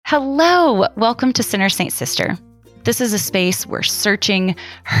Hello, welcome to Sinner Saint Sister. This is a space where searching,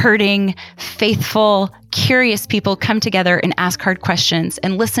 hurting, faithful, curious people come together and ask hard questions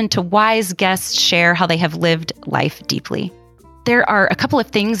and listen to wise guests share how they have lived life deeply. There are a couple of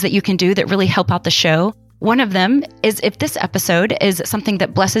things that you can do that really help out the show. One of them is if this episode is something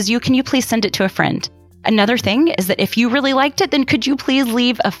that blesses you, can you please send it to a friend? Another thing is that if you really liked it, then could you please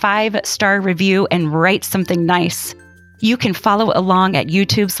leave a 5-star review and write something nice? You can follow along at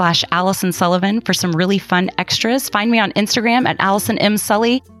YouTube/Allison Sullivan for some really fun extras. Find me on Instagram at Allison M.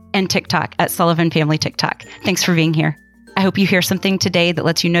 Sully and TikTok at Sullivan Family TikTok. Thanks for being here. I hope you hear something today that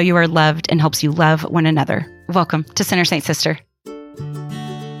lets you know you are loved and helps you love one another. Welcome to Sinner Saint Sister.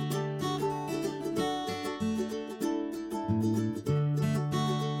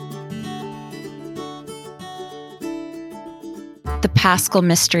 The Paschal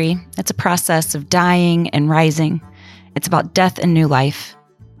Mystery. It's a process of dying and rising. It's about death and new life.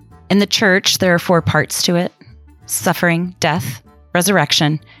 In the church, there are 4 parts to it: suffering, death,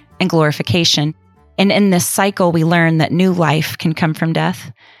 resurrection, and glorification. And in this cycle, we learn that new life can come from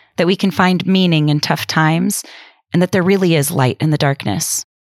death, that we can find meaning in tough times, and that there really is light in the darkness.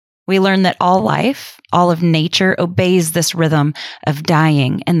 We learn that all life, all of nature, obeys this rhythm of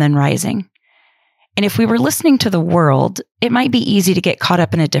dying and then rising. And if we were listening to the world, it might be easy to get caught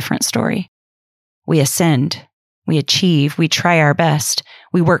up in a different story. We ascend. We achieve, we try our best,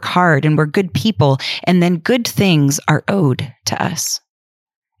 we work hard, and we're good people, and then good things are owed to us.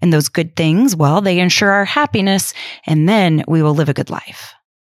 And those good things, well, they ensure our happiness, and then we will live a good life.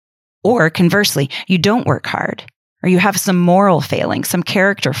 Or conversely, you don't work hard, or you have some moral failing, some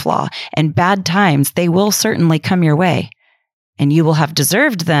character flaw, and bad times, they will certainly come your way, and you will have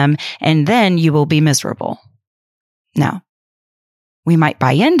deserved them, and then you will be miserable. Now, we might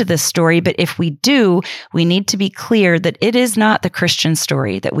buy into this story, but if we do, we need to be clear that it is not the Christian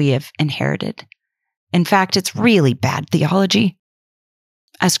story that we have inherited. In fact, it's really bad theology.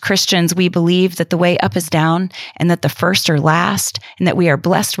 As Christians, we believe that the way up is down and that the first are last and that we are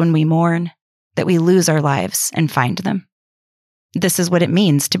blessed when we mourn, that we lose our lives and find them. This is what it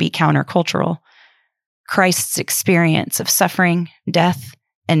means to be countercultural. Christ's experience of suffering, death,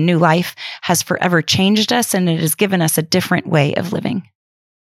 and new life has forever changed us, and it has given us a different way of living.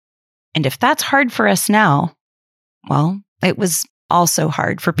 And if that's hard for us now, well, it was also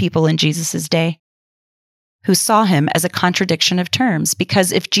hard for people in Jesus' day who saw him as a contradiction of terms,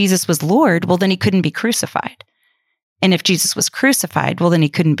 because if Jesus was Lord, well, then he couldn't be crucified. And if Jesus was crucified, well, then he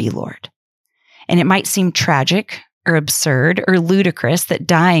couldn't be Lord. And it might seem tragic or absurd or ludicrous that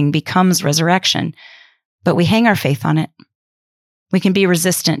dying becomes resurrection, but we hang our faith on it. We can be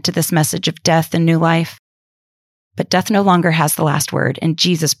resistant to this message of death and new life, but death no longer has the last word, and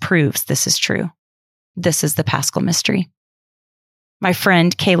Jesus proves this is true. This is the Paschal Mystery. My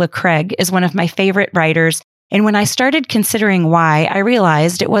friend Kayla Craig is one of my favorite writers, and when I started considering why, I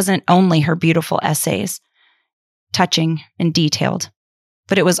realized it wasn't only her beautiful essays, touching and detailed,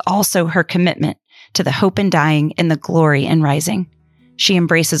 but it was also her commitment to the hope in dying and the glory in rising. She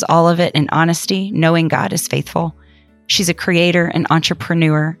embraces all of it in honesty, knowing God is faithful. She's a creator, an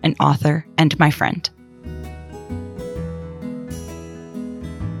entrepreneur, an author, and my friend.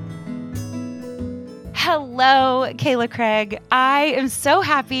 Hello, Kayla Craig. I am so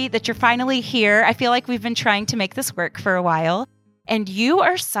happy that you're finally here. I feel like we've been trying to make this work for a while. And you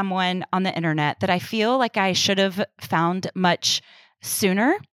are someone on the internet that I feel like I should have found much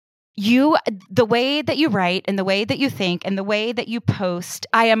sooner. The way that you write and the way that you think and the way that you post,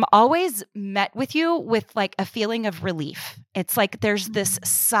 I am always met with you with like a feeling of relief. It's like there's this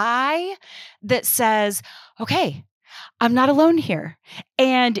sigh that says, okay, I'm not alone here.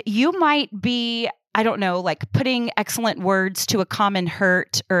 And you might be, I don't know, like putting excellent words to a common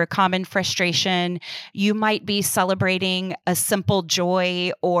hurt or a common frustration. You might be celebrating a simple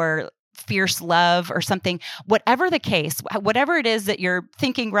joy or fierce love or something. Whatever the case, whatever it is that you're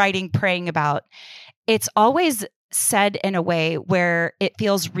thinking, writing, praying about, it's always said in a way where it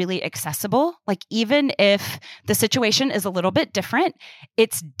feels really accessible. Like even if the situation is a little bit different,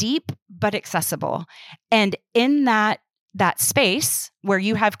 it's deep but accessible. And in that space where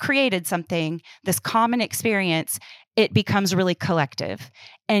you have created something, this common experience, it becomes really collective.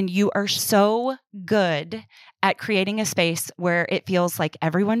 And you are so good at creating a space where it feels like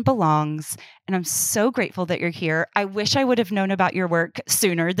everyone belongs. And I'm so grateful that you're here. I wish I would have known about your work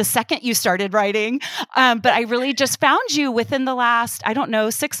sooner, the second you started writing. But I really just found you within the last,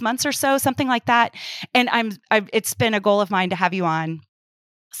 6 months or so, something like that. And it's been a goal of mine to have you on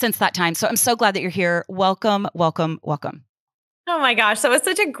since that time. So I'm so glad that you're here. Welcome, welcome, welcome. Oh my gosh, that was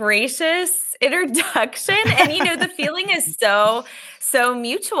such a gracious introduction. And the feeling is so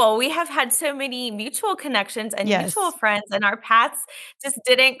mutual. We have had so many mutual connections and mutual Yes. friends, and our paths just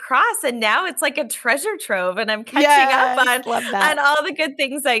didn't cross. And now it's like a treasure trove, and I'm catching up Yes. Love that. on all the good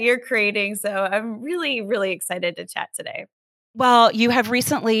things that you're creating. So I'm really, really excited to chat today. Well, you have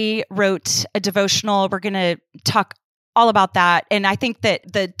recently wrote a devotional. We're going to talk all about that. And I think that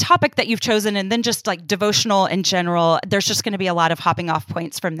the topic that you've chosen, and then just like devotional in general, there's just going to be a lot of hopping off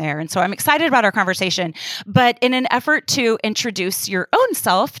points from there. And so I'm excited about our conversation. But in an effort to introduce your own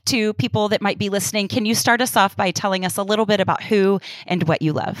self to people that might be listening, can you start us off by telling us a little bit about who and what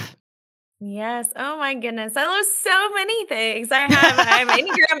you love? Yes. Oh my goodness. I love so many things. I'm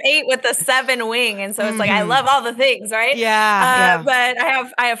Enneagram 8 with the 7 wing. And so it's like, I love all the things, right? Yeah. But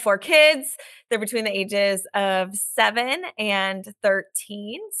I have 4 kids. They're between the ages of 7 and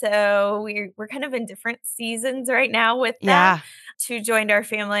 13. So we're kind of in different seasons right now with them. Yeah. 2 joined our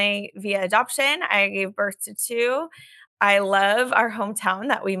family via adoption. I gave birth to 2. I love our hometown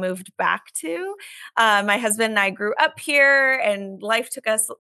that we moved back to. My husband and I grew up here, and life took us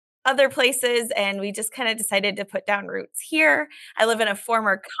other places, and we just kind of decided to put down roots here. I live in a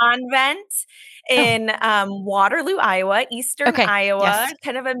former convent in Waterloo, Iowa, eastern Iowa, Yes.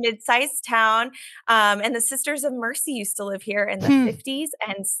 kind of a mid-sized town. And the Sisters of Mercy used to live here in the 50s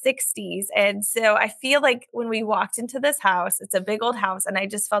and 60s. And so I feel like when we walked into this house, it's a big old house, and I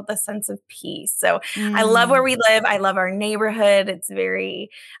just felt the sense of peace. So I love where we live. I love our neighborhood. It's very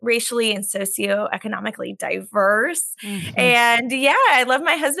racially and socioeconomically diverse. And yeah, I love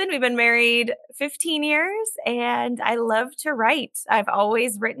my husband. We've been married 15 years, and I love to write. I've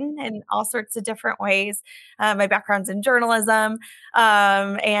always written in all sorts of different ways. My background's in journalism.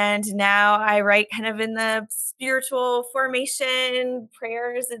 And now I write kind of in the spiritual formation,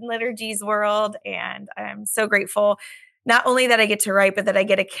 prayers and liturgies world. And I'm so grateful not only that I get to write, but that I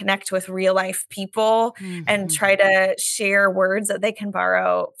get to connect with real life people and try to share words that they can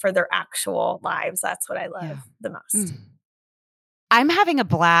borrow for their actual lives. That's what I love the most. I'm having a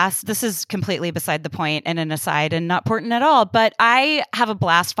blast. This is completely beside the point and an aside and not important at all, but I have a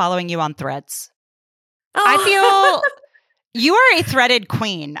blast following you on Threads. Oh. I feel you are a threaded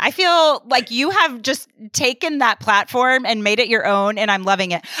queen. I feel like you have just taken that platform and made it your own, and I'm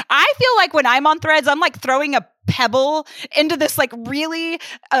loving it. I feel like when I'm on Threads, I'm like throwing a pebble into this like really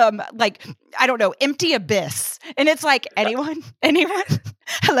like, I don't know, empty abyss. And it's like, anyone?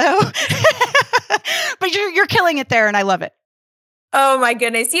 Hello? But you're killing it there, and I love it. Oh my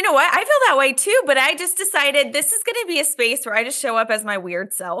goodness. You know what? I feel that way too, but I just decided this is going to be a space where I just show up as my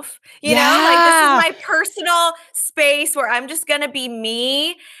weird self. You know, like this is my personal space where I'm just going to be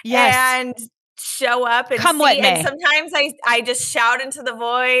me and show up and come see. What may. And sometimes I just shout into the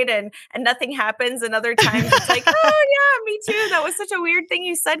void and nothing happens. And other times it's like, oh yeah, me too. That was such a weird thing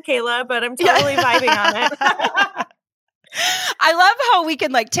you said, Kayla, but I'm totally vibing on it. I love how we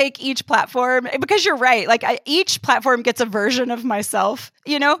can like take each platform, because you're right. Like each platform gets a version of myself,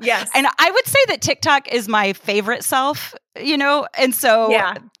 you know? Yes. And I would say that TikTok is my favorite self, you know? And so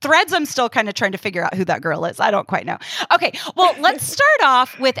Threads, I'm still kind of trying to figure out who that girl is. I don't quite know. Okay. Well, let's start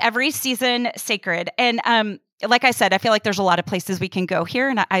off with every season sacred. And, like I said, I feel like there's a lot of places we can go here,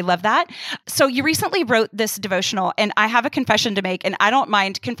 and I love that. So you recently wrote this devotional, and I have a confession to make, and I don't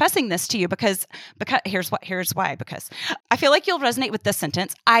mind confessing this to you because here's why. Because I feel like you'll resonate with this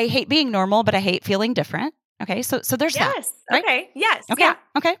sentence. I hate being normal, but I hate feeling different. Okay, so there's that. Yes. Right? Okay. Yes. Okay. Yeah.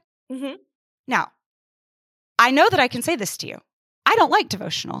 Okay. Mm-hmm. Now, I know that I can say this to you. I don't like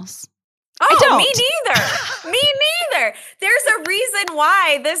devotionals. Oh, me neither. Me neither. There's a reason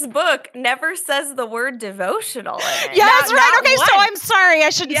why this book never says the word devotional in it. Yeah, that's right. Okay, so I'm sorry. I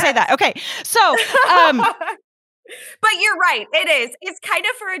shouldn't say that. Okay, so. But you're right. It is. It's kind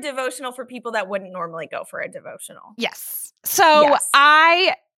of for a devotional for people that wouldn't normally go for a devotional. Yes. So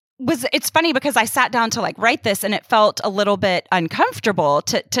it's funny because I sat down to like write this, and it felt a little bit uncomfortable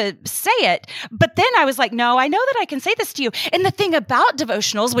to say it. But then I was like, no, I know that I can say this to you. And the thing about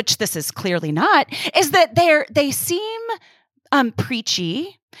devotionals, which this is clearly not, is that they seem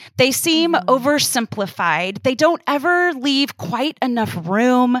preachy. They seem oversimplified. They don't ever leave quite enough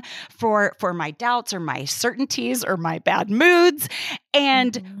room for my doubts or my certainties or my bad moods.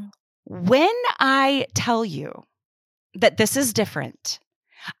 And when I tell you that this is different,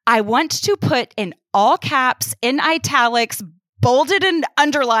 I want to put in all caps, in italics, bolded and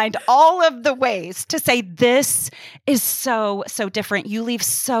underlined all of the ways to say this is so different. You leave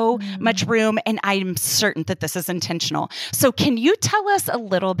so much room, and I'm certain that this is intentional. So can you tell us a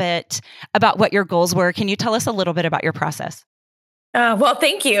little bit about what your goals were? Can you tell us a little bit about your process? Well,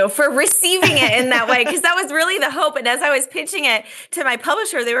 thank you for receiving it in that way, because that was really the hope. And as I was pitching it to my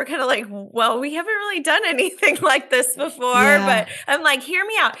publisher, they were kind of like, well, we haven't really done anything like this before. Yeah. But I'm like, hear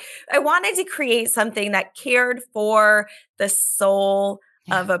me out. I wanted to create something that cared for the soul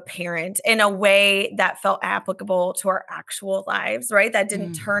of a parent in a way that felt applicable to our actual lives, right? That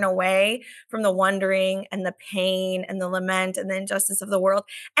didn't turn away from the wondering and the pain and the lament and the injustice of the world,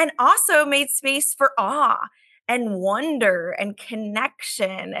 and also made space for awe and wonder and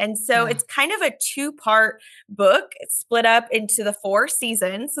connection. And so Yeah. it's kind of a two-part book. It's split up into the 4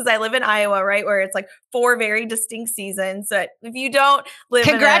 seasons, because I live in Iowa, right, where it's like 4 very distinct seasons. But if you don't live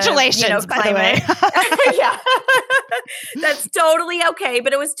Congratulations, in a, by the way. yeah, that's totally okay.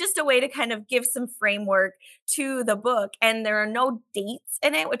 But it was just a way to kind of give some framework to the book. And there are no dates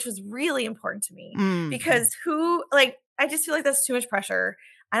in it, which was really important to me, because I just feel like that's too much pressure.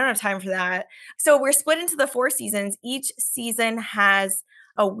 I don't have time for that. So we're split into the 4 seasons. Each season has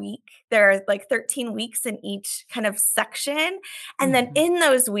a week. There are like 13 weeks in each kind of section. And then in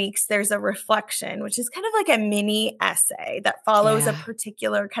those weeks, there's a reflection, which is kind of like a mini essay that follows a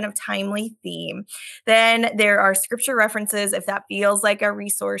particular kind of timely theme. Then there are scripture references, if that feels like a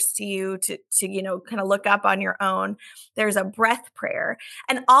resource to you to kind of look up on your own. There's a breath prayer.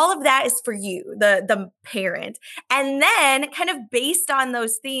 And all of that is for you, the parent. And then kind of based on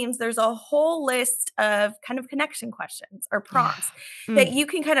those themes, there's a whole list of kind of connection questions or prompts that you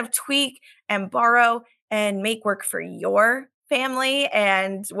can kind of tweak and borrow and make work for your family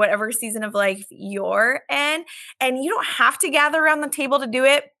and whatever season of life you're in. And you don't have to gather around the table to do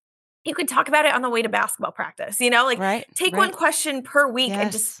it. You can talk about it on the way to basketball practice, take one question per week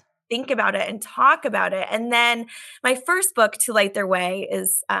and just think about it and talk about it. And then my first book, To Light Their Way,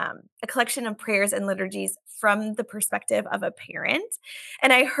 is a collection of prayers and liturgies from the perspective of a parent.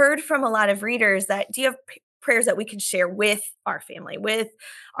 And I heard from a lot of readers that, do you have prayers that we can share with our family, with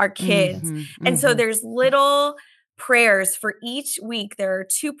our kids? And so there's little prayers for each week. There are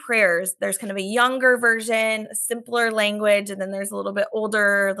 2 prayers. There's kind of a younger version, simpler language, and then there's a little bit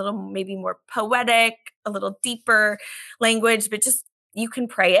older, a little maybe more poetic, a little deeper language, but just you can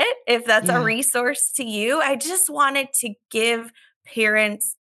pray it if that's a resource to you. I just wanted to give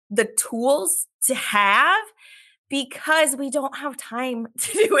parents the tools to have, because we don't have time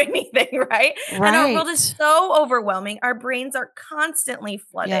to do anything, right? And our world is so overwhelming. Our brains are constantly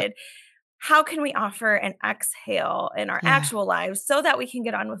flooded. How can we offer an exhale in our actual lives so that we can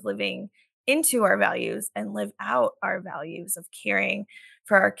get on with living into our values and live out our values of caring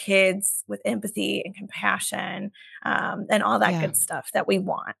for our kids with empathy and compassion, and all that good stuff that we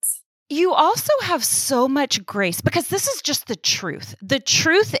want? You also have so much grace, because this is just the truth. The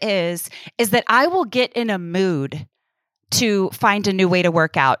truth is that I will get in a mood to find a new way to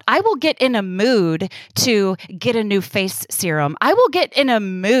work out. I will get in a mood to get a new face serum. I will get in a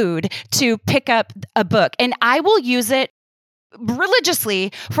mood to pick up a book, and I will use it religiously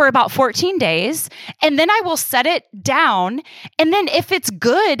for about 14 days. And then I will set it down. And then if it's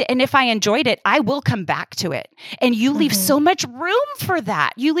good and if I enjoyed it, I will come back to it. And you leave so much room for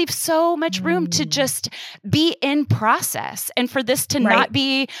that. You leave so much room to just be in process, and for this to not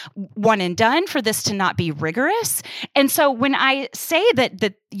be one and done, for this to not be rigorous. And so when I say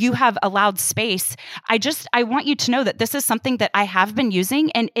that you have allowed space, I want you to know that this is something that I have been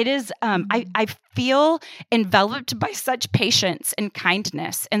using, and it is, I feel enveloped by such patience and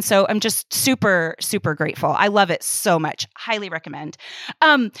kindness. And so I'm just super, super grateful. I love it so much. Highly recommend.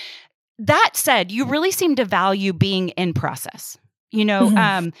 That said, you really seem to value being in process.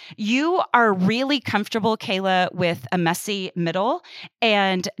 You are really comfortable, Kayla, with a messy middle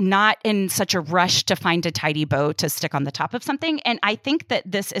and not in such a rush to find a tidy bow to stick on the top of something. And I think that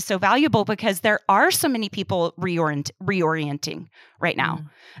this is so valuable because there are so many people reorienting right now.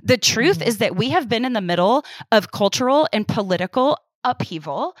 The truth is that we have been in the middle of cultural and political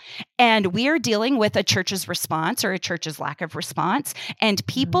upheaval, and we are dealing with a church's response or a church's lack of response, and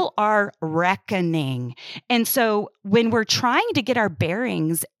people are reckoning. And so when we're trying to get our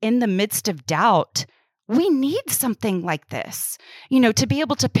bearings in the midst of doubt, we need something like this, to be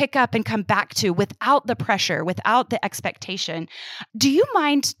able to pick up and come back to without the pressure, without the expectation. Do you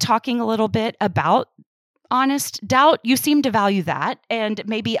mind talking a little bit about honest doubt? You seem to value that, and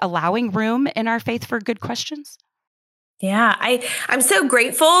maybe allowing room in our faith for good questions. Yeah, I'm so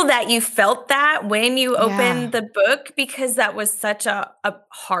grateful that you felt that when you opened the book, because that was such a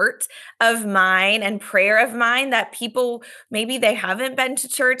heart of mine and prayer of mine, that people, maybe they haven't been to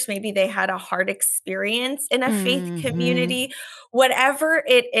church, maybe they had a hard experience in a faith community, whatever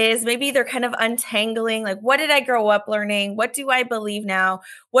it is, maybe they're kind of untangling, like, what did I grow up learning? What do I believe now?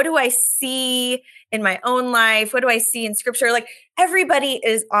 What do I see in my own life? What do I see in scripture? Like, everybody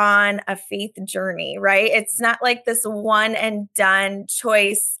is on a faith journey, right? It's not like this one and done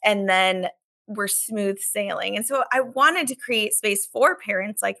choice and then we're smooth sailing. And so I wanted to create space for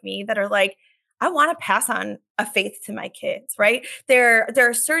parents like me that are like, I want to pass on a faith to my kids, right? There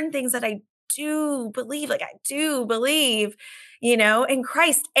are certain things that I do believe, like I do believe, in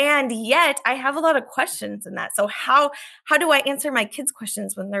Christ. And yet I have a lot of questions in that. So how do I answer my kids'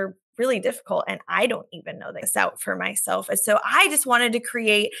 questions when they're really difficult and I don't even know this out for myself? And so I just wanted to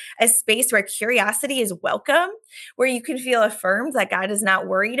create a space where curiosity is welcome, where you can feel affirmed that God is not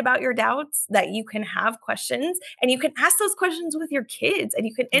worried about your doubts, that you can have questions and you can ask those questions with your kids and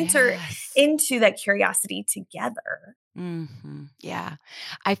you can enter Yes. into that curiosity together. Yeah.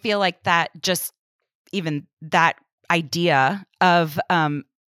 I feel like that just even that idea of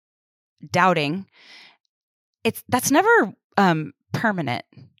doubting, that's never permanent.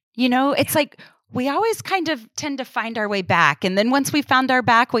 It's like we always kind of tend to find our way back. And then once we found our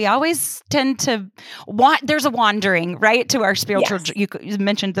back, we always tend to there's a wandering, right, to our spiritual, Yes. you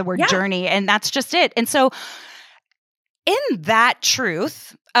mentioned the word journey, and that's just it. And so in that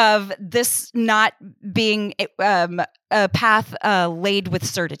truth of this not being a path laid with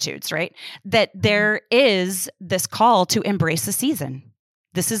certitudes, right? That there is this call to embrace the season.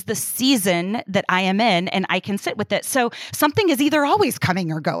 This is the season that I am in, and I can sit with it. So something is either always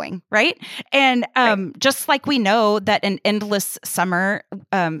coming or going, right? And just like we know that an endless summer,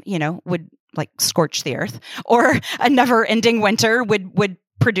 would like scorch the earth, or a never-ending winter would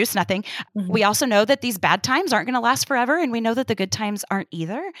produce nothing. We also know that these bad times aren't going to last forever, and we know that the good times aren't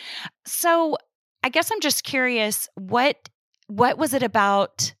either. So I guess I'm just curious, what was it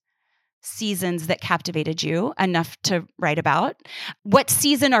about seasons that captivated you enough to write about? What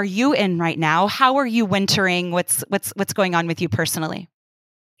season are you in right now? How are you wintering? What's going on with you personally?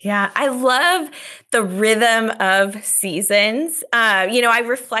 Yeah, I love the rhythm of seasons. I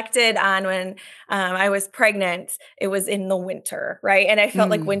reflected on when I was pregnant, it was in the winter, right? And I felt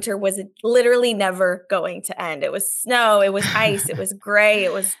like winter was literally never going to end. It was snow, it was ice, it was gray,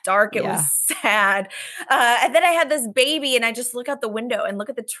 it was dark, it was sad. And then I had this baby, and I just look out the window and look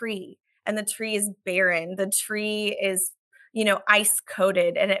at the tree, and the tree is barren. The tree is ice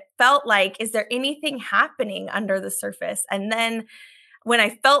coated. And it felt like, is there anything happening under the surface? And then when I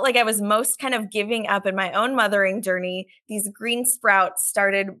felt like I was most kind of giving up in my own mothering journey, these green sprouts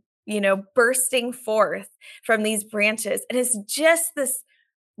started, bursting forth from these branches. And it's just this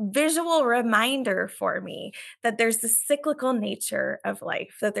visual reminder for me that there's the cyclical nature of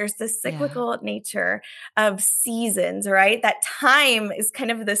life, that there's the cyclical nature of seasons, right? That time is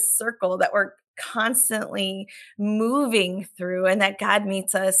kind of this circle that we're constantly moving through, and that God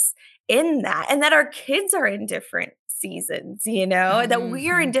meets us in that, and that our kids are in different seasons, that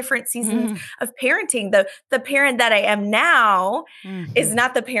we're in different seasons of parenting. The parent that I am now is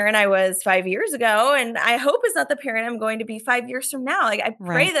not the parent I was 5 years ago. And I hope is not the parent I'm going to be 5 years from now. Like I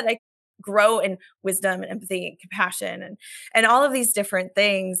pray that I grow in wisdom and empathy and compassion and all of these different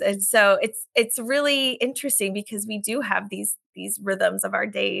things. And so it's really interesting because we do have these rhythms of our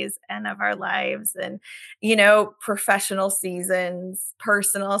days and of our lives, and professional seasons,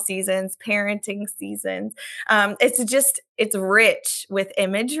 personal seasons, parenting seasons. It's rich with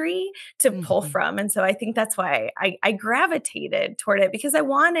imagery to pull from. And so I think that's why I gravitated toward it, because I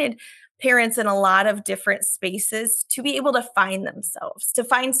wanted parents in a lot of different spaces to be able to find themselves, to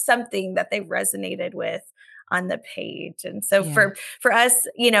find something that they resonated with on the page. And so for us,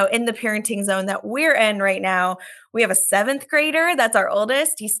 in the parenting zone that we're in right now, we have a 7th grader. That's our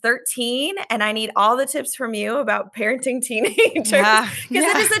oldest. He's 13. And I need all the tips from you about parenting teenagers, because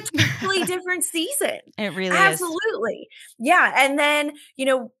it is a totally different season. It really is. Absolutely. Yeah. And then,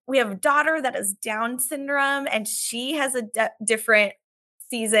 we have a daughter that has Down syndrome, and she has a different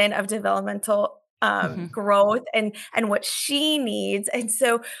season of developmental growth and what she needs. And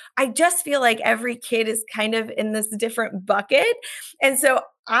so I just feel like every kid is kind of in this different bucket. And so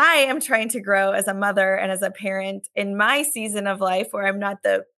I am trying to grow as a mother and as a parent in my season of life, where I'm not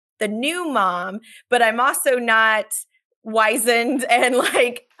the new mom, but I'm also not wizened and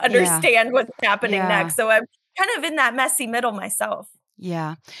like understand what's happening next. So I'm kind of in that messy middle myself.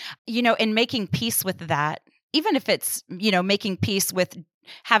 Yeah. In making peace with that, even if it's, making peace with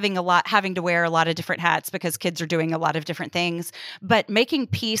having to wear a lot of different hats because kids are doing a lot of different things, but making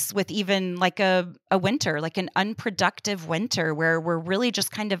peace with even like a winter, like an unproductive winter where we're really just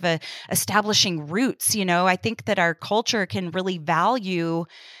kind of establishing roots. I think that our culture can really value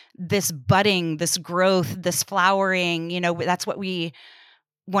this budding, this growth, this flowering, that's what we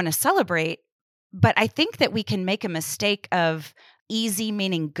want to celebrate. But I think that we can make a mistake of easy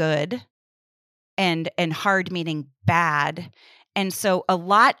meaning good and hard meaning bad, And so a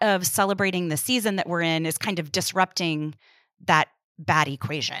lot of celebrating the season that we're in is kind of disrupting that bad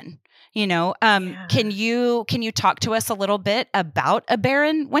equation. Yeah. Can you talk to us a little bit about a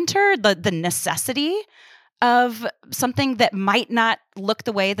barren winter, the necessity of something that might not look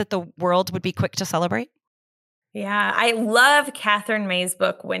the way that the world would be quick to celebrate? Yeah, I love Catherine May's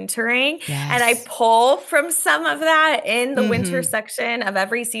book, Wintering. And I Yes. pull from some of that in the winter Mm-hmm. section of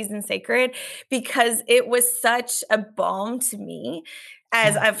Every Season Sacred because it was such a balm to me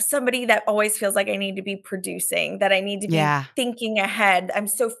as Yeah. I'm somebody that always feels like I need to be producing, that I need to be Yeah. thinking ahead. I'm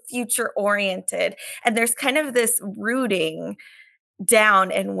so future oriented. And there's kind of this rooting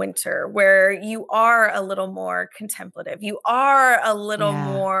down in winter where you are a little more contemplative. You are a little Yeah.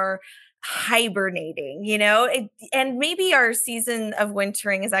 more hibernating, and maybe our season of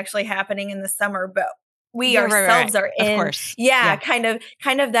wintering is actually happening in the summer, but we Yeah. Right. Right. Right. ourselves are Of in, course. yeah, Yeah.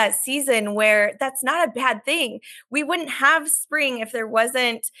 kind of that season where that's not a bad thing. We wouldn't have spring if there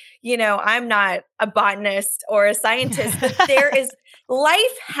wasn't, I'm not a botanist or a scientist, but there is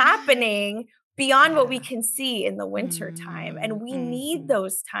life happening beyond what we Yeah. can see in the winter time. And we need Mm-hmm.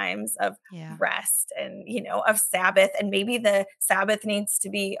 those times of Yeah. rest and, of Sabbath. And maybe the Sabbath needs to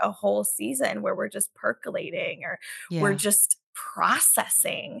be a whole season where we're just percolating or we're Yeah. just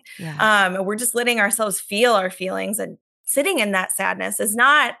processing. Yeah. We're just letting ourselves feel our feelings, and sitting in that sadness is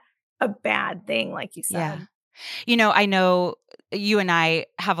not a bad thing, like you Yeah. said. I know you and I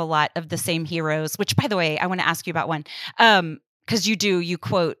have a lot of the same heroes, which, by the way, I want to ask you about one. Because you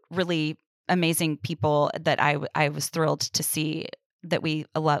quote really amazing people that I was thrilled to see that we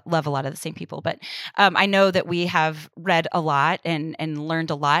love a lot of the same people. But I know that we have read a lot and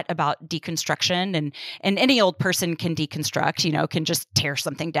learned a lot about deconstruction, and any old person can deconstruct, can just tear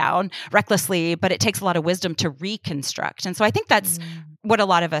something down recklessly, but it takes a lot of wisdom to reconstruct. And so I think that's what a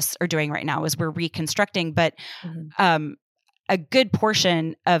lot of us are doing right now is we're reconstructing, but Mhm. a good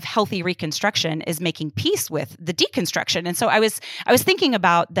portion of healthy reconstruction is making peace with the deconstruction. And so I was thinking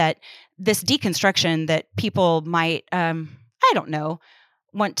about that, this deconstruction that people might, I don't know,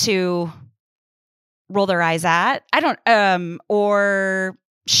 want to roll their eyes at, or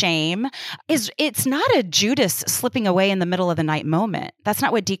shame, it's not a Judas slipping away in the middle of the night moment. That's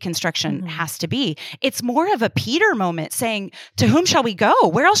not what deconstruction Mhm. has to be. It's more of a Peter moment saying, to whom shall we go?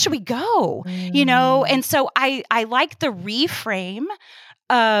 Where else should we go? Mm. And so I like the reframe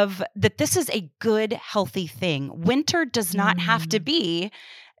of that. This is a good, healthy thing. Winter does not have to Mm. be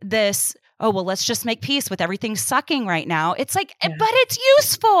this, oh, well, let's just make peace with everything sucking right now. It's like, Yeah. but it's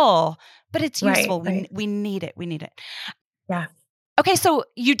useful. But it's Right. useful. Right. We need it. We need it. Yeah. Okay, so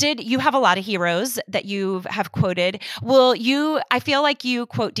you have a lot of heroes that you have quoted. I feel like you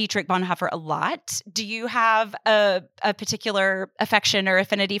quote Dietrich Bonhoeffer a lot. Do you have a particular affection or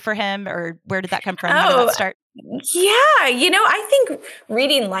affinity for him, or where did that come from? How did that Oh, start? yeah. I think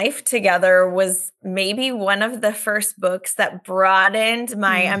reading Life Together was maybe one of the first books that broadened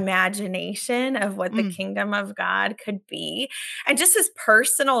my Mm, imagination of what the mm, kingdom of God could be. And just his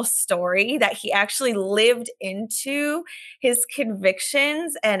personal story that he actually lived into his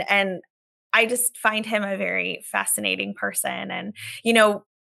convictions. And I just find him a very fascinating person. And,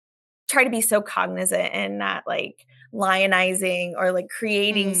 try to be so cognizant and not like lionizing or like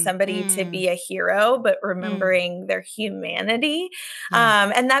creating mm, somebody to mm, be a hero, but mm. remembering their humanity.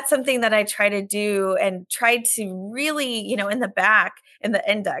 Yeah, And that's something that I try to do and try to really, in the back, in the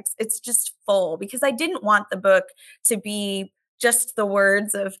index, it's just full because I didn't want the book to be just the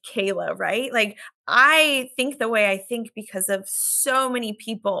words of Kayla, right? Like I think the way I think because of so many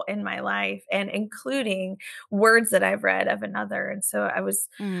people in my life and including words that I've read of another. And so I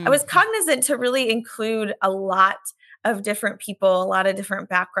mm, was cognizant to really include a lot of different people, a lot of different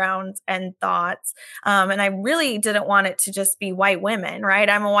backgrounds and thoughts. And I really didn't want it to just be white women, right?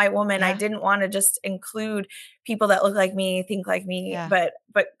 I'm a white woman. I yeah, didn't want to just include people that look like me, think like me, yeah, but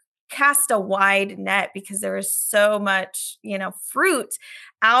cast a wide net because there is so much, fruit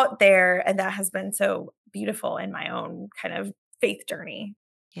out there. And that has been so beautiful in my own kind of faith journey.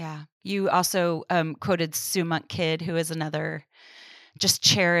 yeah. You also quoted Sue Monk Kidd, who is another just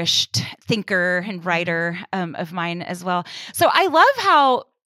cherished thinker and Mhm. writer of mine as well. So I love how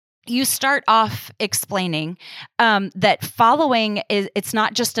you start off explaining that following it's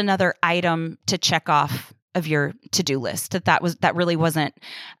not just another item to check off of your to-do list. That really wasn't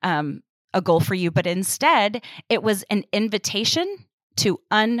a goal for you, but instead it was an invitation to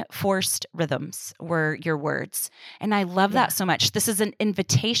unforced rhythms, were your words. And I love Yeah. that so much. This is an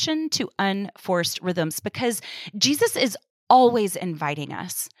invitation to unforced rhythms because Jesus is always inviting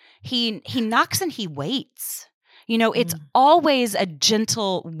us. He knocks and he waits. It's Mm. always a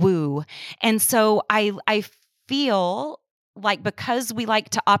gentle woo. And so I feel like, because we like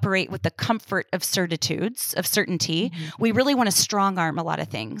to operate with the comfort of certitudes, of certainty, we really want to strong arm a lot of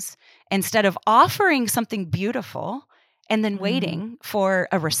things instead of offering something beautiful and then waiting for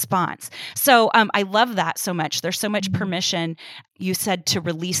a response. So I love that so much. There's so much permission, you said, to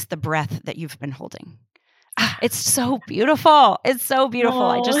release the breath that you've been holding. It's so beautiful. It's so beautiful.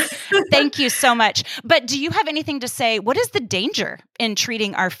 I just thank you so much. But do you have anything to say? What is the danger in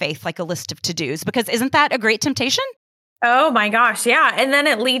treating our faith like a list of to-dos? Because isn't that a great temptation? Oh my gosh. Yeah. And then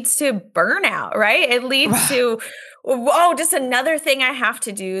it leads to burnout, right? It leads to, just another thing I have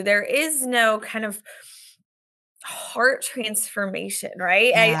to do. There is no kind of heart transformation,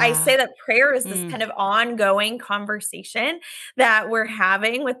 right? I say that prayer is this kind of ongoing conversation that we're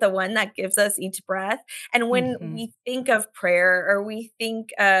having with the one that gives us each breath. And when we think of prayer, or we think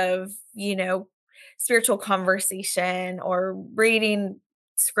of, spiritual conversation or reading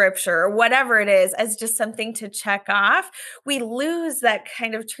scripture or whatever it is as just something to check off, we lose that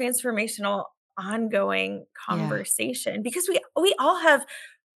kind of transformational ongoing conversation, because we all have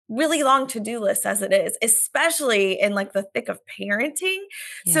really long to-do lists as it is, especially in like the thick of parenting.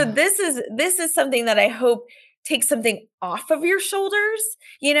 Yeah. So this is something that I hope takes something off of your shoulders,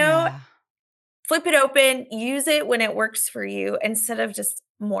 flip it open, use it when it works for you instead of just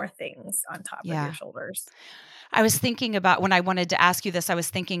more things on top of your shoulders. I was thinking about, when I wanted to ask you this, I was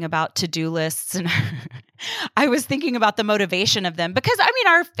thinking about to-do lists, and I was thinking about the motivation of them, because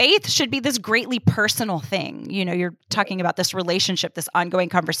our faith should be this greatly personal thing. You're talking about this relationship, this ongoing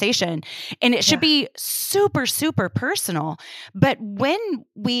conversation, and it should be super, super personal. But when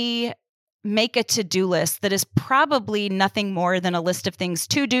we make a to-do list that is probably nothing more than a list of things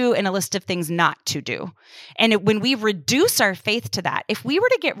to do and a list of things not to do, and when we reduce our faith to that, if we were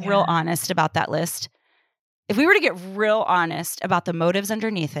to get real honest about that list, if we were to get real honest about the motives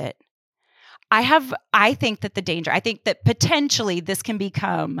underneath it, I think that potentially this can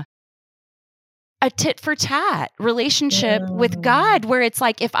become a tit for tat relationship with God, where it's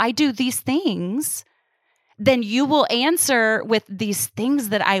like, if I do these things, then you will answer with these things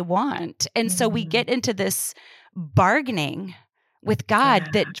that I want. And so we get into this bargaining with God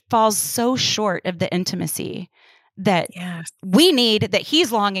that falls so short of the intimacy that we need, that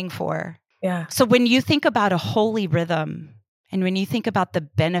He's longing for. Yeah. So when you think about a holy rhythm, and when you think about the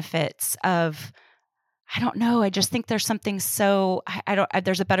benefits of, I don't know, I just think there's something so,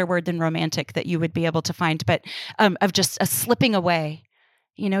 there's a better word than romantic that you would be able to find, but of just a slipping away,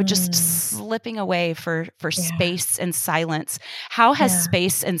 just slipping away for space and silence. How has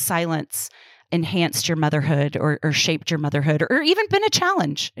space and silence enhanced your motherhood, or shaped your motherhood, or even been a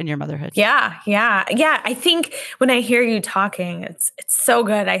challenge in your motherhood? Yeah. I think when I hear you talking, it's so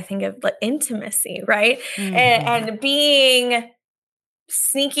good. I think of like intimacy, right? And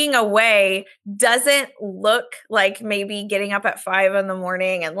sneaking away doesn't look like maybe getting up at 5 a.m. and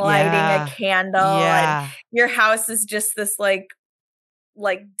lighting a candle. And your house is just this like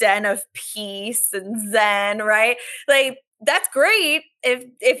den of peace and zen, right? Like, that's great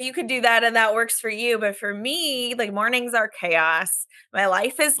if you could do that and that works for you. But for me, like, mornings are chaos. My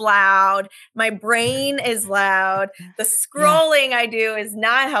life is loud. My brain is loud. The scrolling I do is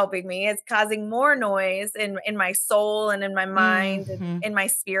not helping me. It's causing more noise in my soul and in my mind and in my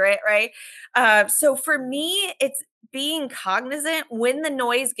spirit, right? So for me, it's being cognizant when the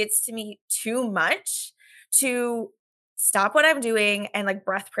noise gets to me too much to stop what I'm doing. And like,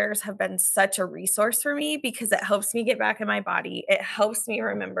 breath prayers have been such a resource for me, because it helps me get back in my body. It helps me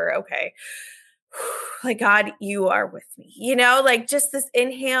remember, okay, like, God, you are with me, like just this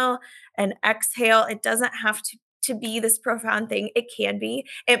inhale and exhale. It doesn't have to be this profound thing. It can be.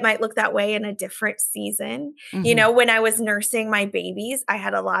 It might look that way in a different season. When I was nursing my babies, I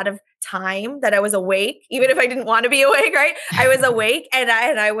had a lot of time that I was awake, even if I didn't want to be awake, right? I was awake, and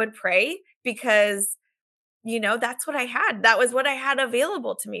I would pray, because that's what I had. That was what I had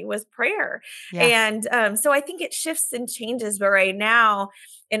available to me, was prayer. Yeah. And so I think it shifts and changes. But right now,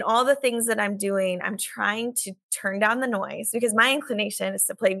 in all the things that I'm doing, I'm trying to turn down the noise, because my inclination is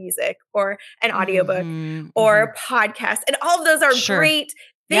to play music or an audiobook or a podcast. And all of those are great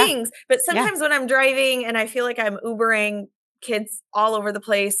things. Yeah. But sometimes when I'm driving and I feel like I'm Ubering kids all over the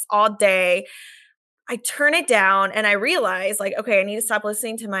place all day, I turn it down and I realize, like, okay, I need to stop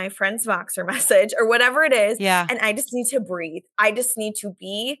listening to my friend's Voxer message or whatever it is. Yeah. And I just need to breathe. I just need to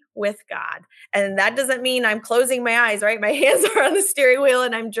be with God. And that doesn't mean I'm closing my eyes, right? My hands are on the steering wheel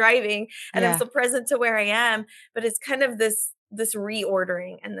and I'm driving and I'm so present to where I am. But it's kind of this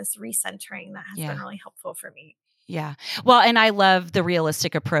reordering and this recentering that has been really helpful for me. Yeah. Well, and I love the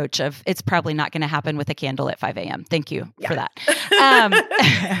realistic approach of, it's probably not going to happen with a candle at 5 a.m. Thank you for that.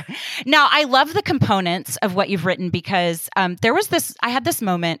 Now, I love the components of what you've written because I had this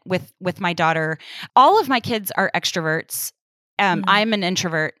moment with my daughter. All of my kids are extroverts. I'm an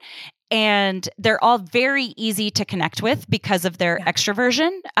introvert. And they're all very easy to connect with because of their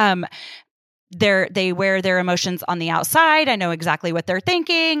extroversion. They wear their emotions on the outside. I know exactly what they're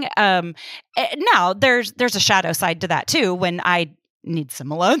thinking. Now there's a shadow side to that too when I need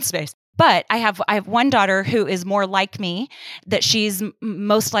some alone space. But I have one daughter who is more like me, that she's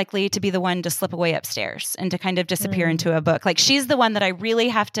most likely to be the one to slip away upstairs and to kind of disappear into a book. Like she's the one that I really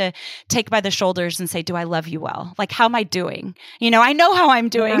have to take by the shoulders and say, do I love you well? Like, how am I doing? I know how I'm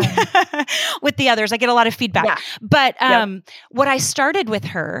doing with the others. I get a lot of feedback. Yeah. But what I started with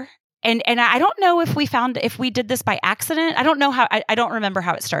her, and I don't know if we did this by accident. I don't know how, I don't remember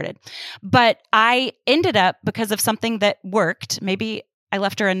how it started, but I ended up, because of something that worked, maybe I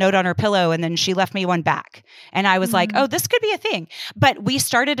left her a note on her pillow and then she left me one back. And I was like, oh, this could be a thing. But we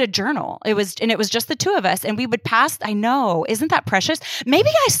started a journal. It was just the two of us, and we would pass. I know. Isn't that precious? Maybe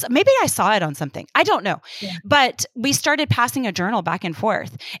I saw it on something. I don't know. Yeah. But we started passing a journal back and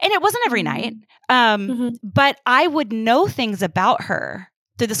forth, and it wasn't every night. But I would know things about her.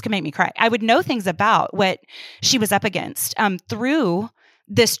 So this could make me cry. I would know things about what she was up against through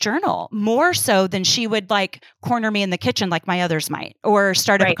this journal, more so than she would like corner me in the kitchen like my others might, or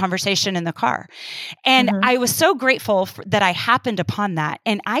start up a conversation in the car. And I was so grateful that I happened upon that.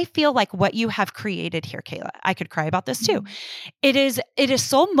 And I feel like what you have created here, Kayla, I could cry about this too. It is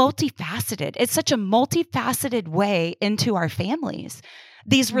so multifaceted. It's such a multifaceted way into our families.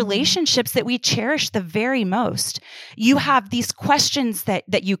 These relationships that we cherish the very most. You have these questions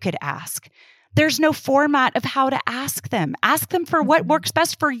that you could ask. There's no format of how to ask them. Ask them for what works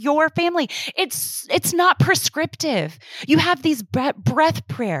best for your family. It's not prescriptive. You have these breath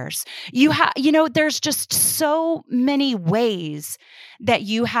prayers. There's just so many ways that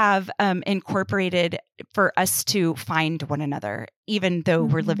you have incorporated for us to find one another, even though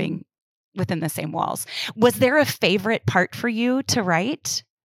we're living within the same walls. Was there a favorite part for you to write?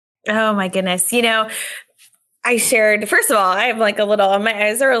 Oh my goodness. I shared, first of all, I have like my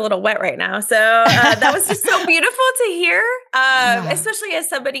eyes are a little wet right now. So that was just so beautiful to hear, especially as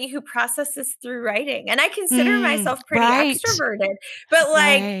somebody who processes through writing. And I consider myself pretty extroverted,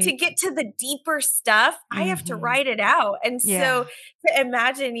 but to get to the deeper stuff, I have to write it out. And so to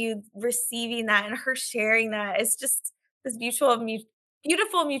imagine you receiving that and her sharing that is just this beautiful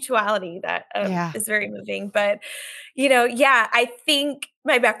mutuality that is very moving. But, I think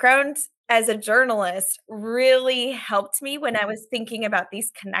my background as a journalist really helped me when I was thinking about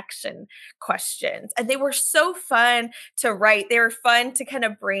these connection questions. And they were so fun to write. They were fun to kind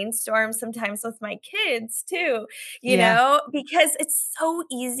of brainstorm sometimes with my kids too, you know, because it's so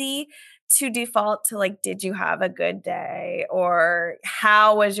easy to default to like, did you have a good day? Or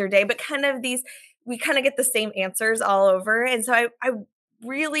how was your day? But we kind of get the same answers all over. And so I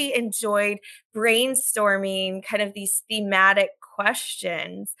really enjoyed brainstorming kind of these thematic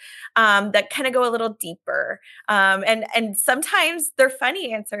questions that kind of go a little deeper. And sometimes they're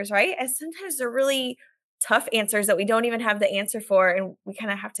funny answers, right? And sometimes they're really tough answers that we don't even have the answer for, and we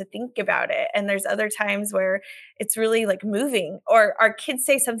kind of have to think about it. And there's other times where it's really like moving, or our kids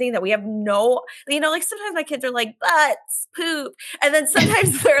say something that we have like sometimes my kids are like, butts, poop. And then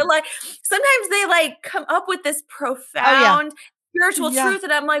sometimes sometimes they like come up with this profound spiritual truth.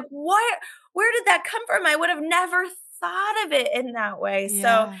 And I'm like, where did that come from? I would have never thought of it in that way.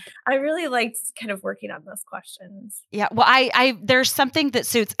 So I really liked kind of working on those questions. Yeah. Well, I there's something that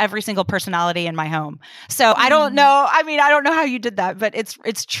suits every single personality in my home. So I don't know. I mean, I don't know how you did that, but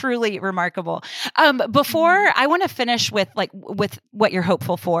it's truly remarkable. Before I want to finish with what you're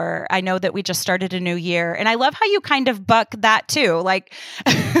hopeful for. I know that we just started a new year, and I love how you kind of buck that too. Like,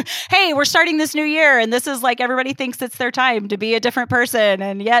 hey, we're starting this new year, and this is like everybody thinks it's their time to be a different person,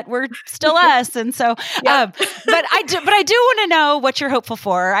 and yet we're still us. And so, but I do want to know what you're hopeful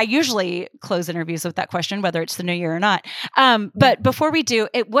for. I usually close interviews with that question, whether it's the new year or not. But before we do,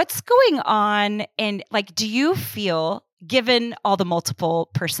 what's going on? And like, do you feel, given all the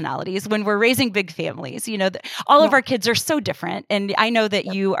multiple personalities, when we're raising big families, all of our kids are so different. And I know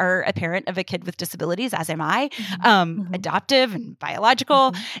that you are a parent of a kid with disabilities, as am I, adoptive and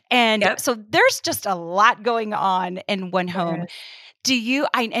biological. And so there's just a lot going on in one home. Do you,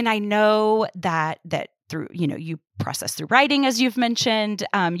 I know that through, you process through writing, as you've mentioned,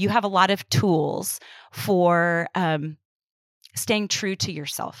 you have a lot of tools for staying true to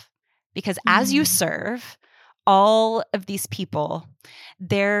yourself, because as you serve all of these people,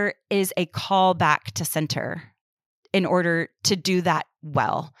 there is a call back to center in order to do that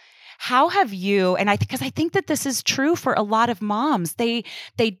well. how have you, and because I think that this is true for a lot of moms, they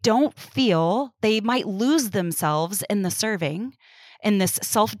don't feel, they might lose themselves in the serving, in this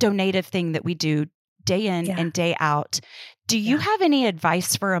self-donative thing that we do day in and day out. Do you have any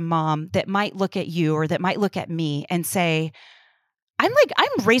advice for a mom that might look at you or that might look at me and say, I'm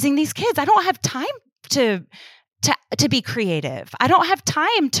raising these kids. I don't have time to be creative. I don't have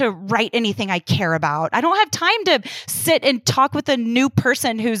time to write anything I care about. I don't have time to sit and talk with a new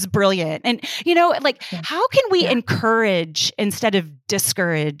person who's brilliant. And, how can we encourage instead of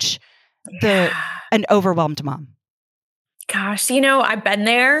discourage an overwhelmed mom? Gosh, I've been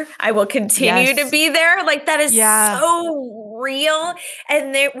there. I will continue to be there. Like, that is so real.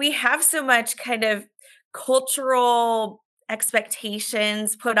 And we have so much kind of cultural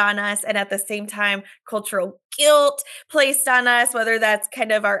expectations put on us, and at the same time, cultural guilt placed on us, whether that's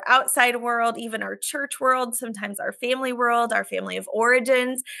kind of our outside world, even our church world, sometimes our family world, our family of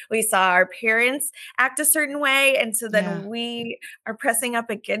origins. We saw our parents act a certain way. And so then we are pressing up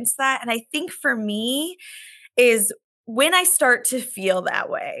against that. And I think for me is, when I start to feel that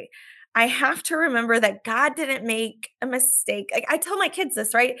way, I have to remember that God didn't make a mistake. Like, I tell my kids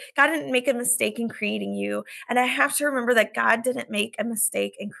this, right? God didn't make a mistake in creating you. And I have to remember that God didn't make a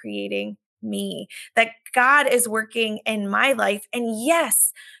mistake in creating me, that God is working in my life. And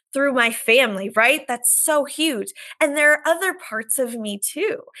yes, through my family, right? That's so huge. And there are other parts of me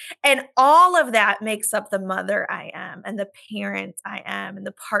too. And all of that makes up the mother I am, and the parent I am, and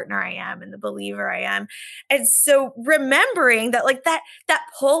the partner I am, and the believer I am. And so remembering that, like, that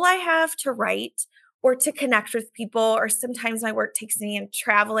pull I have to write or to connect with people, or sometimes my work takes me in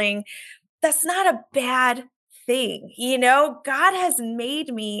traveling, that's not a bad thing. God has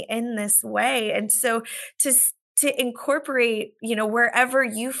made me in this way. And so to incorporate, wherever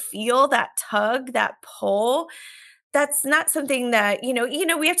you feel that tug, that pull, that's not something that,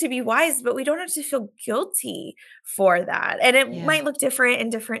 we have to be wise, but we don't have to feel guilty for that. And it might look different in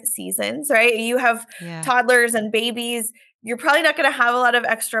different seasons, right? You have toddlers and babies. You're probably not going to have a lot of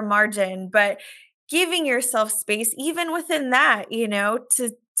extra margin, but giving yourself space, even within that,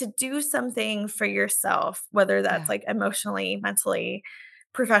 to do something for yourself, whether that's like emotionally, mentally,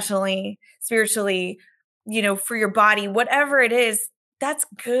 professionally, spiritually, for your body, whatever it is, that's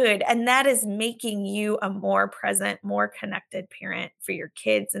good. And that is making you a more present, more connected parent for your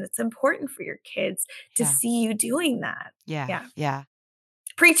kids. And it's important for your kids to see you doing that. Yeah.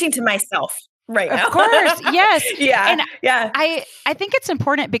 Preaching to myself right now. Of course. Yes. And I think it's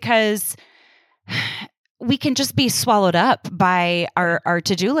important because we can just be swallowed up by our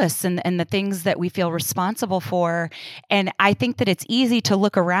to-do lists and the things that we feel responsible for. And I think that it's easy to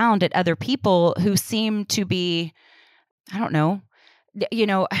look around at other people who seem to be, I don't know,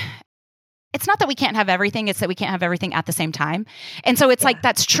 it's not that we can't have everything. It's that we can't have everything at the same time. And so it's like,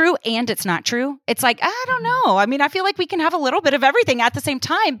 that's true and it's not true. It's like, I don't know. I mean, I feel like we can have a little bit of everything at the same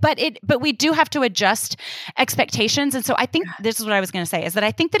time, but we do have to adjust expectations. And so I think this is what I was going to say, is that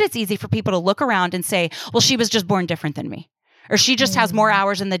I think that it's easy for people to look around and say, well, she was just born different than me, or she just has more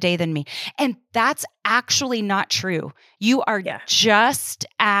hours in the day than me. And that's actually not true. You are just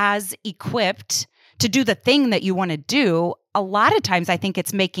as equipped to do the thing that you want to do. A lot of times I think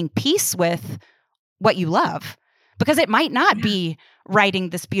it's making peace with what you love, because it might not be writing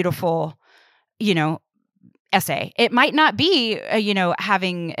this beautiful, essay. It might not be,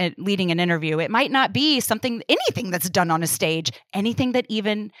 leading an interview. It might not be anything that's done on a stage, anything that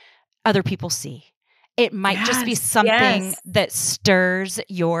even other people see. It might just be something that stirs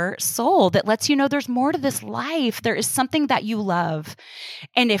your soul, that lets you know there's more to this life. There is something that you love.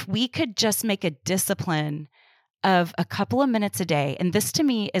 And if we could just make a discipline of a couple of minutes a day, and this to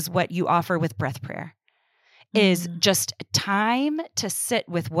me is what you offer with breath prayer, is just time to sit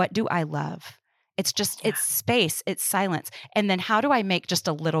with, what do I love? It's just, it's space, it's silence. And then how do I make just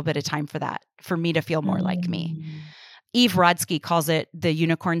a little bit of time for that, for me to feel more like me? Eve Rodsky calls it the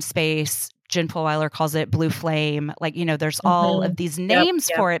unicorn space. Jen Pulweiler calls it blue flame. Like, there's all of these names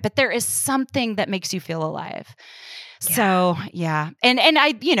for it, but there is something that makes you feel alive. So, And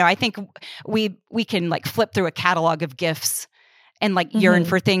I think we can like flip through a catalog of gifts and like yearn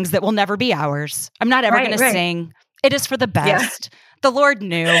for things that will never be ours. I'm not ever going to sing. It is for the best. The Lord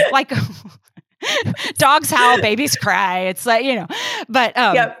knew, like dogs howl, babies cry. It's like, but,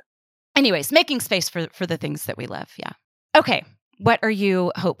 anyways, making space for the things that we love. Yeah. Okay. What are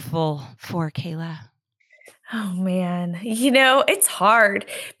you hopeful for, Kayla? Oh man, it's hard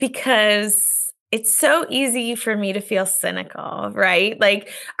because it's so easy for me to feel cynical, right? Like,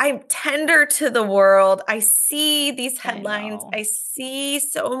 I'm tender to the world. I see these headlines. I see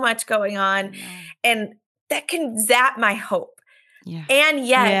so much going on, and that can zap my hope. Yeah. And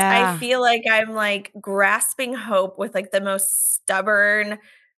yet I Yeah. feel like I'm like grasping hope with like the most stubborn,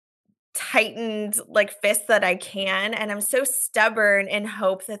 tightened like fist that I can. And I'm so stubborn in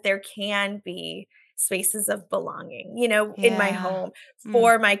hope that there can be spaces of belonging, in my Yeah. home Mm.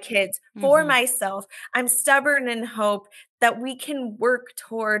 for my kids, for Mhm. myself. I'm stubborn in hope that we can work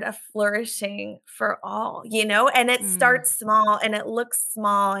toward a flourishing for all, and it Mm. starts small and it looks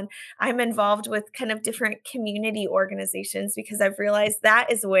small. And I'm involved with kind of different community organizations because I've realized that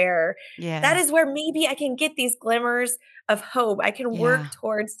Yeah. is where maybe I can get these glimmers of hope. I can Yeah. work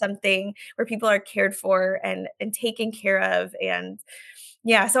towards something where people are cared for and taken care of. And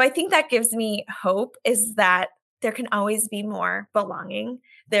yeah, so I think that gives me hope, is that there can always be more belonging.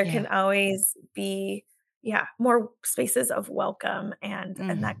 There Yeah. can always be, more spaces of welcome, and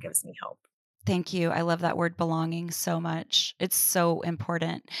that Mm. gives me hope. Thank you. I love that word belonging so much. It's so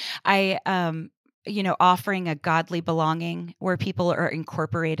important. I offering a godly belonging where people are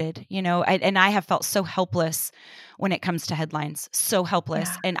incorporated, and I have felt so helpless when it comes to headlines, so helpless.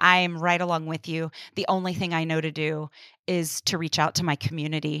 Yeah. And I am right along with you. The only thing I know to do is to reach out to my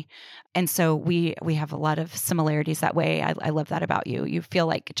community. And so we have a lot of similarities that way. I love that about you. You feel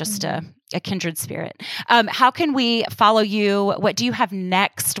like just Mhm. a kindred spirit. How can we follow you? What do you have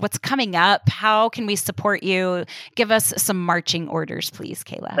next? What's coming up? How can we support you? Give us some marching orders, please,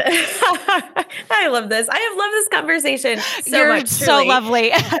 Kayla. I love this. I have loved this conversation so You're much, so truly.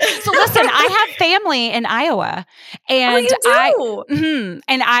 lovely. So listen, I have family in Iowa, Oh, and you do?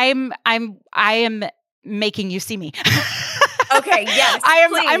 I am making you see me. Okay, yes, I'm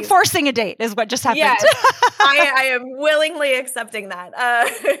please. forcing a date is what just happened. Yes, I am willingly accepting that.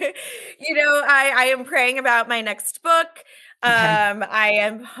 I am praying about my next book. Okay. I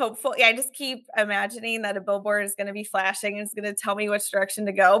am hopeful. Yeah, I just keep imagining that a billboard is going to be flashing and it's going to tell me which direction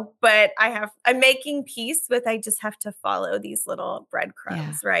to go. But I'm making peace with, I just have to follow these little Yeah.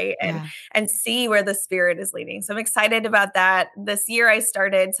 breadcrumbs, right? And Yeah. and see where the spirit is leading. So I'm excited about that. This year I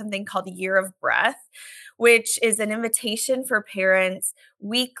started something called Year of Breath, which is an invitation for parents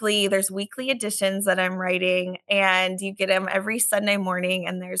weekly. There's weekly editions that I'm writing, and you get them every Sunday morning.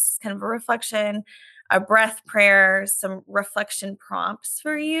 And there's kind of a reflection, a breath prayer, some reflection prompts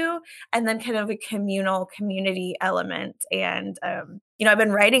for you, and then kind of a communal community element. And, I've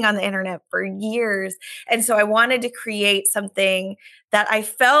been writing on the internet for years. And so I wanted to create something that I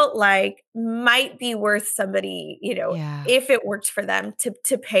felt like might be worth somebody, Yeah. if it worked for them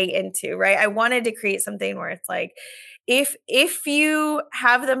to pay into, right? I wanted to create something where it's like, if you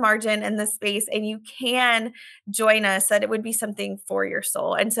have the margin and the space and you can join us, that it would be something for your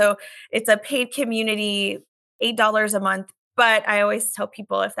soul. And so it's a paid community, $8 a month. But I always tell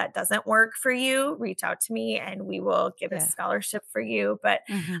people, if that doesn't work for you, reach out to me and we will get a Yeah. scholarship for you. But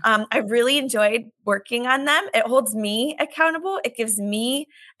Hmm. I really enjoyed working on them. It holds me accountable. It gives me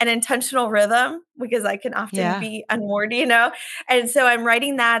an intentional rhythm because I can often Yeah. be unmoored, And so I'm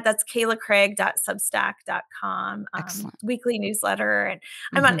writing that. That's kaylacraig.substack.com, Excellent. weekly newsletter. And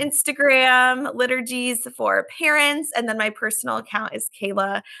I'm on Hmm. Instagram, liturgies for parents. And then my personal account is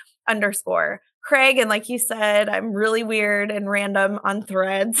Kayla_Craig. And like you said, I'm really weird and random on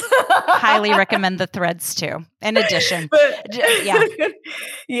Threads. Highly recommend the threads too. In addition, But yeah.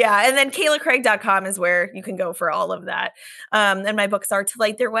 yeah. And then KaylaCraig.com is where you can go for all of that. And my books are To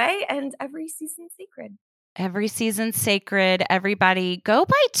Light Their Way and Every Season Sacred. Every season's sacred. Everybody go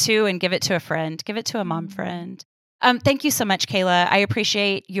buy two and give it to a friend. Give it to a mom friend. Thank you so much, Kayla. I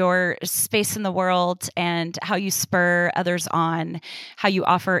appreciate your space in the world and how you spur others on, how you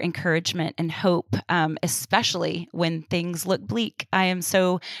offer encouragement and hope, especially when things look bleak. I am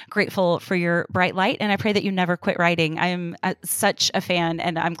so grateful for your bright light, and I pray that you never quit writing. I am such a fan,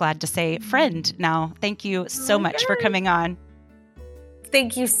 and I'm glad to say friend now. Thank you so much for coming on.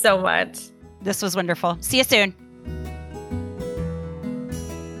 Thank you so much. This was wonderful. See you soon.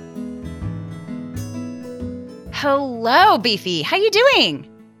 Hello, Beefy. How you doing?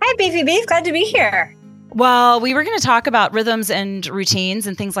 Hi, Beefy Beef. Glad to be here. Well, we were going to talk about rhythms and routines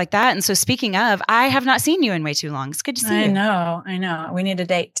and things like that. And so speaking of, I have not seen you in way too long. It's good to see you. I know. We need a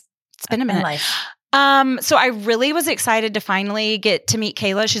date. It's been a minute. So I really was excited to finally get to meet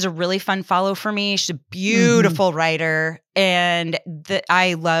Kayla. She's a really fun follow for me. She's a beautiful writer. And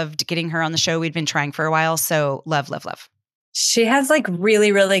I loved getting her on the show. We'd been trying for a while. So love. She has like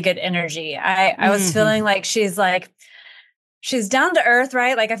really, really good energy. I was feeling like she's down to earth,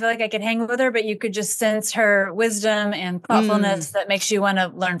 right? Like I feel like I could hang with her, but you could just sense her wisdom and thoughtfulness that makes you want to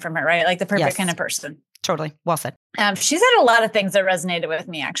learn from her, right? Like the perfect kind of person. Totally. Well said. She's had a lot of things that resonated with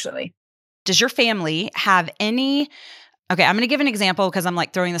me, actually. Does your family have any Okay, I'm going to give an example because I'm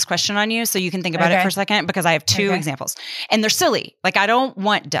like throwing this question on you so you can think about it for a second, because I have two examples and they're silly. Like, I don't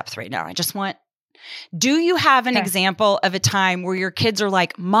want depth right now. I just want, do you have an example of a time where your kids are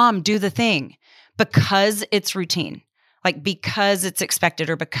like, Mom, do the thing, because it's routine, like because it's expected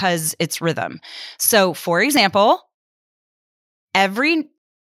or because it's rhythm? So for example, every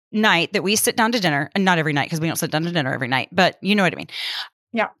night that we sit down to dinner, and not every night because we don't sit down to dinner every night, but you know what I mean?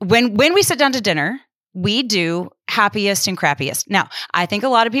 Yeah. When we sit down to dinner, we do happiest and crappiest. Now, I think a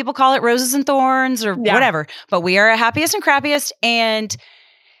lot of people call it roses and thorns or whatever, but we are a happiest and crappiest. And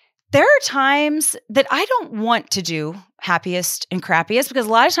there are times that I don't want to do happiest and crappiest because a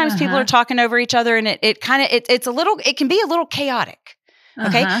lot of times people are talking over each other, and it can be a little chaotic.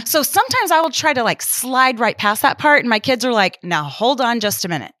 Okay. So sometimes I will try to like slide right past that part, and my kids are like, now hold on just a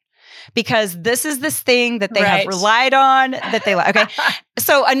minute, because this is this thing that they have relied on, that they like. Okay.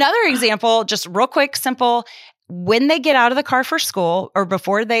 So another example, just real quick, simple. When they get out of the car for school or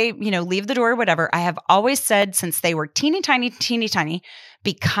before they, leave the door or whatever, I have always said, since they were teeny tiny,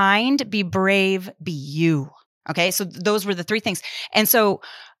 be kind, be brave, be you. Okay. So those were the three things. And so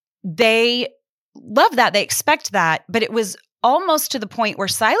they love that. They expect that. But it was almost to the point where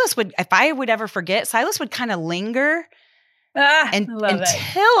Silas would, if I would ever forget, Silas would kind of linger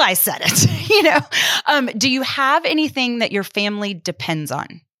until I said it. Do you have anything that your family depends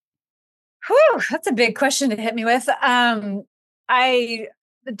on? Whew, that's a big question to hit me with. I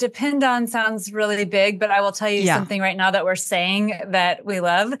depend on sounds really big, but I will tell you something right now that we're saying that we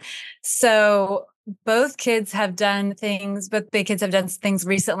love. So both big kids have done things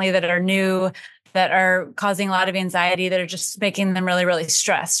recently that are new, that are causing a lot of anxiety, that are just making them really, really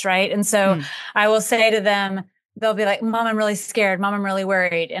stressed. Right. And so I will say to them, they'll be like, Mom, I'm really scared. Mom, I'm really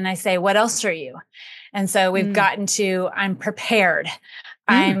worried. And I say, what else are you? And so we've gotten to, I'm prepared.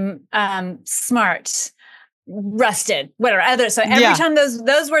 I'm smart, rusted, whatever. So every time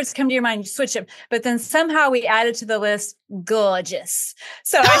those words come to your mind, you switch them. But then somehow we added to the list, gorgeous.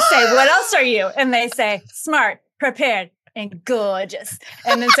 So I say, what else are you? And they say, smart, prepared, and gorgeous.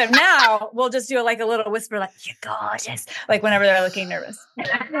 And then so now we'll just do like a little whisper, like, you're gorgeous. Like whenever they're looking nervous.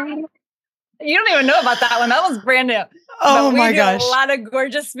 You don't even know about that one. That one's brand new. Oh my gosh. A lot of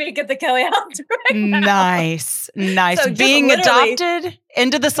gorgeous speak at the Kelly house right now. Nice. So being adopted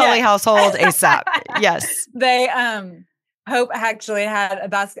into the Sully household ASAP. Yes. They, Hope actually had a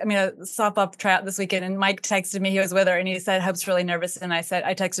softball tryout this weekend, and Mike texted me. He was with her, and he said, Hope's really nervous. And I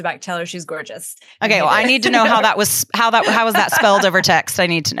texted back, tell her she's gorgeous. Okay. Well, I need to know how was that spelled over text? I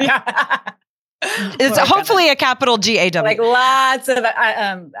need to know. Yeah. It's hopefully a capital GAW. Like lots of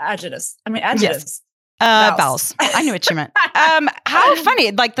adjectives. Adjectives. Yes. Vowels. I knew what you meant. How funny!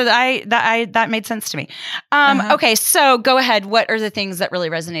 Like that made sense to me. Okay, so go ahead. What are the things that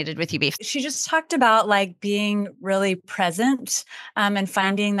really resonated with you, Beef? She just talked about like being really present, and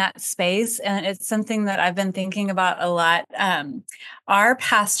finding that space, and it's something that I've been thinking about a lot. Our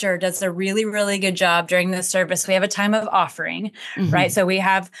pastor does a really, really good job during this service. We have a time of offering, right? So we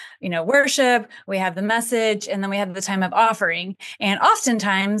have, worship, we have the message, and then we have the time of offering. And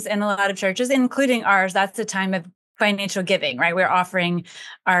oftentimes in a lot of churches, including ours, that's the time of financial giving, right? We're offering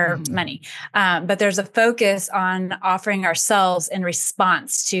our money. But there's a focus on offering ourselves in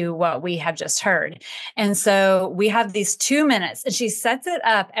response to what we have just heard. And so we have these 2 minutes, and she sets it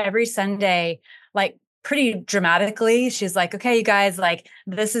up every Sunday, like pretty dramatically. She's like, okay, you guys, like,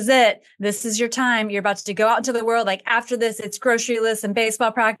 this is it. This is your time. You're about to go out into the world. Like after this, it's grocery lists and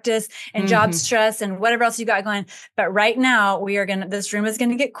baseball practice and job stress and whatever else you got going. But right now this room is going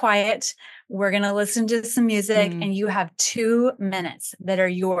to get quiet. We're going to listen to some music, and you have 2 minutes that are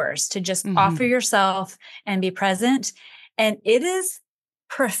yours to just offer yourself and be present. And it is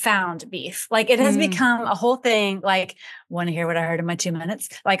profound, Beef. Like it has become a whole thing. Like, want to hear what I heard in my 2 minutes?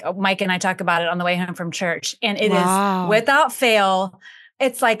 Like Mike and I talk about it on the way home from church, and it is without fail.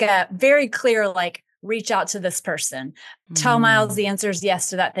 It's like a very clear, like, reach out to this person. Tell Miles the answer is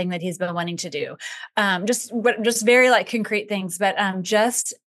yes to that thing that he's been wanting to do. Just very like concrete things, but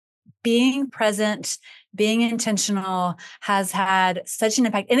just being present, being intentional has had such an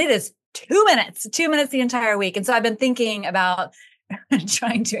impact. And it is 2 minutes the entire week. And so I've been thinking about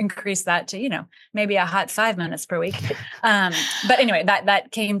trying to increase that to, maybe a hot 5 minutes per week. But anyway,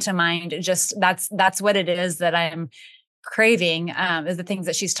 that came to mind. Just that's what it is that I'm craving, is the things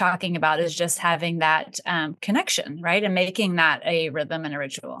that she's talking about, is just having that connection, right? And making that a rhythm and a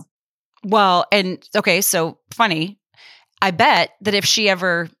ritual. Well, and okay, so funny. I bet that if she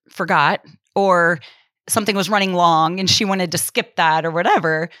ever forgot or something was running long and she wanted to skip that or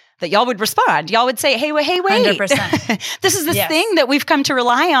whatever, that y'all would respond. Y'all would say, hey, wait. 100%. This is this thing that we've come to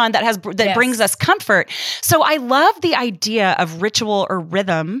rely on that brings us comfort. So I love the idea of ritual or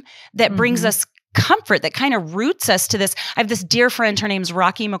rhythm that brings us comfort, that kind of roots us to this. I have this dear friend, her name's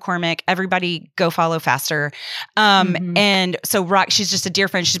Rocky McCormick. Everybody go follow faster. And so she's just a dear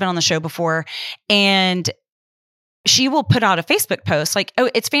friend. She's been on the show before. And she will put out a Facebook post like, oh,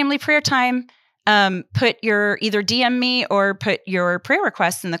 it's family prayer time. Put your either DM me or put your prayer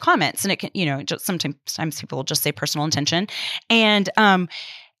requests in the comments. And it can, just sometimes people will just say personal intention. And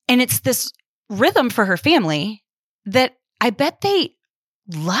it's this rhythm for her family that I bet they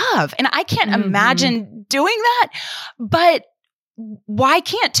love. And I can't imagine doing that, but why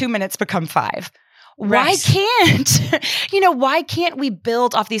can't 2 minutes become 5? Why can't we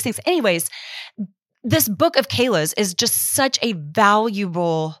build off these things? Anyways, this book of Kayla's is just such a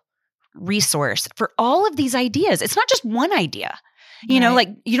valuable resource for all of these ideas. It's not just one idea. You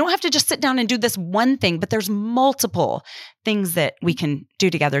don't have to just sit down and do this one thing, but there's multiple things that we can do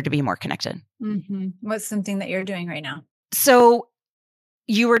together to be more connected. What's something that you're doing right now? So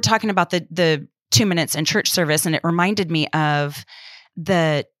you were talking about the 2 minutes in church service, and it reminded me of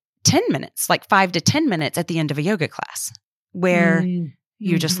the 10 minutes, like 5 to 10 minutes at the end of a yoga class where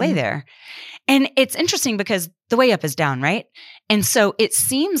you just lay there. And it's interesting because the way up is down, right? And so it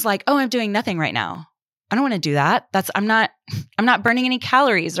seems like, oh, I'm doing nothing right now. I don't want to do that. I'm not burning any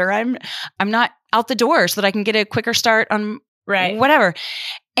calories, or I'm not out the door so that I can get a quicker start on whatever.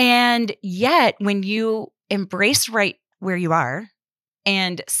 And yet when you embrace right where you are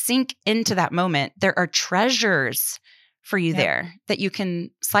and sink into that moment, there are treasures for you there that you can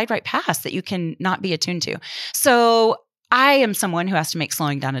slide right past, that you can not be attuned to. So I am someone who has to make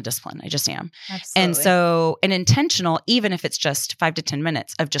slowing down a discipline. I just am. Absolutely. And so an intentional, even if it's just 5 to 10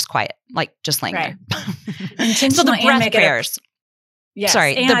 minutes of just quiet, like just laying there. So the breath prayers.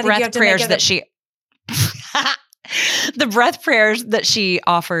 The breath prayers that the breath prayers that she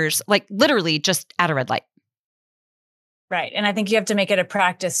offers, like literally just at a red light. Right. And I think you have to make it a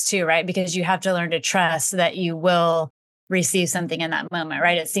practice too, right? Because you have to learn to trust that you will receive something in that moment,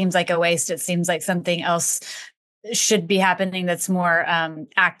 right? It seems like a waste. It seems like something else should be happening that's more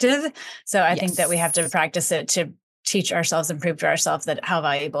active. So I think that we have to practice it to teach ourselves and prove to ourselves that how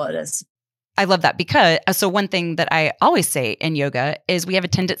valuable it is. I love that because so one thing that I always say in yoga is we have a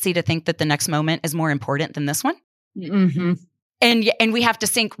tendency to think that the next moment is more important than this one. And we have to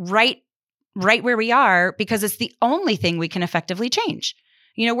sink right where we are because it's the only thing we can effectively change.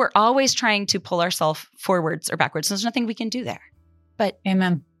 We're always trying to pull ourselves forwards or backwards. There's nothing we can do there. But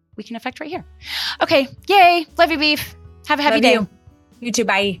amen. We can affect right here. Okay. Yay. Love you, Beef. Have a happy day. You too.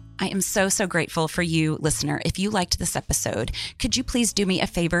 Bye. I am so grateful for you, listener. If you liked this episode, could you please do me a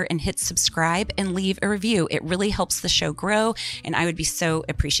favor and hit subscribe and leave a review? It really helps the show grow, and I would be so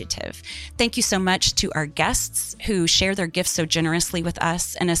appreciative. Thank you so much to our guests who share their gifts so generously with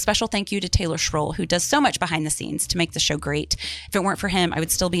us, and a special thank you to Taylor Schroll, who does so much behind the scenes to make the show great. If it weren't for him, I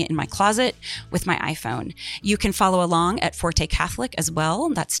would still be in my closet with my iPhone. You can follow along at Forte Catholic as well.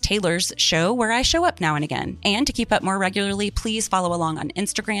 That's Taylor's show where I show up now and again. And to keep up more regularly, please follow along on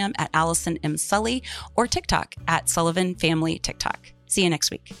Instagram at Allison M. Sully or TikTok at Sullivan Family TikTok. See you next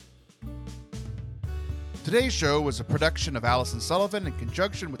week. Today's show was a production of Allison Sullivan in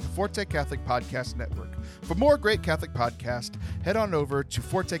conjunction with the Forte Catholic Podcast Network. For more great Catholic podcasts, head on over to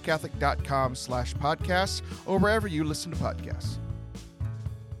fortecatholic.com/podcasts or wherever you listen to podcasts.